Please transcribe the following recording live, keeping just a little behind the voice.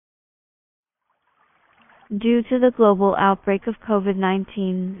Due to the global outbreak of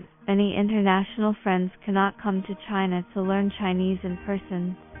COVID-19, many international friends cannot come to China to learn Chinese in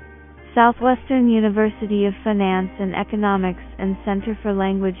person. Southwestern University of Finance and Economics and Center for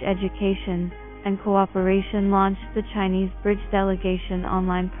Language Education and Cooperation launched the Chinese Bridge Delegation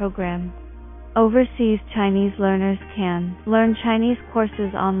online program. Overseas Chinese learners can learn Chinese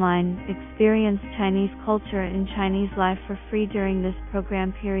courses online, experience Chinese culture and Chinese life for free during this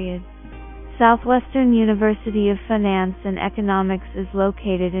program period. Southwestern University of Finance and Economics is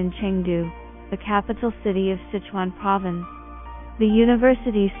located in Chengdu, the capital city of Sichuan Province. The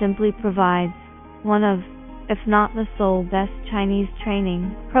university simply provides one of, if not the sole best Chinese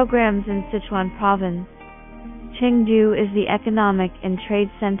training programs in Sichuan Province. Chengdu is the economic and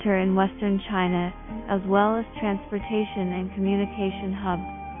trade center in western China, as well as transportation and communication hub.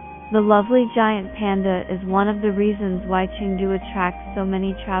 The lovely giant panda is one of the reasons why Chengdu attracts so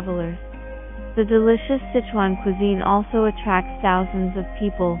many travelers. The delicious Sichuan cuisine also attracts thousands of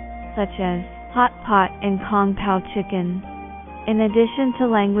people, such as hot pot and Kung Pao chicken. In addition to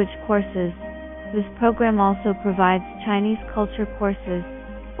language courses, this program also provides Chinese culture courses,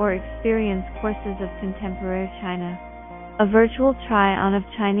 or experience courses of contemporary China, a virtual try-on of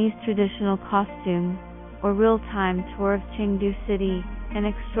Chinese traditional costumes, or real-time tour of Chengdu City, an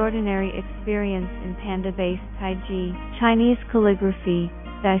extraordinary experience in panda-based Taiji, Chinese calligraphy,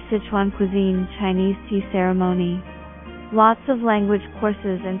 Sichuan cuisine, Chinese tea ceremony. Lots of language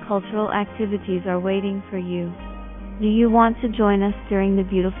courses and cultural activities are waiting for you. Do you want to join us during the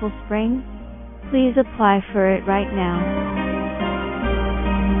beautiful spring? Please apply for it right now.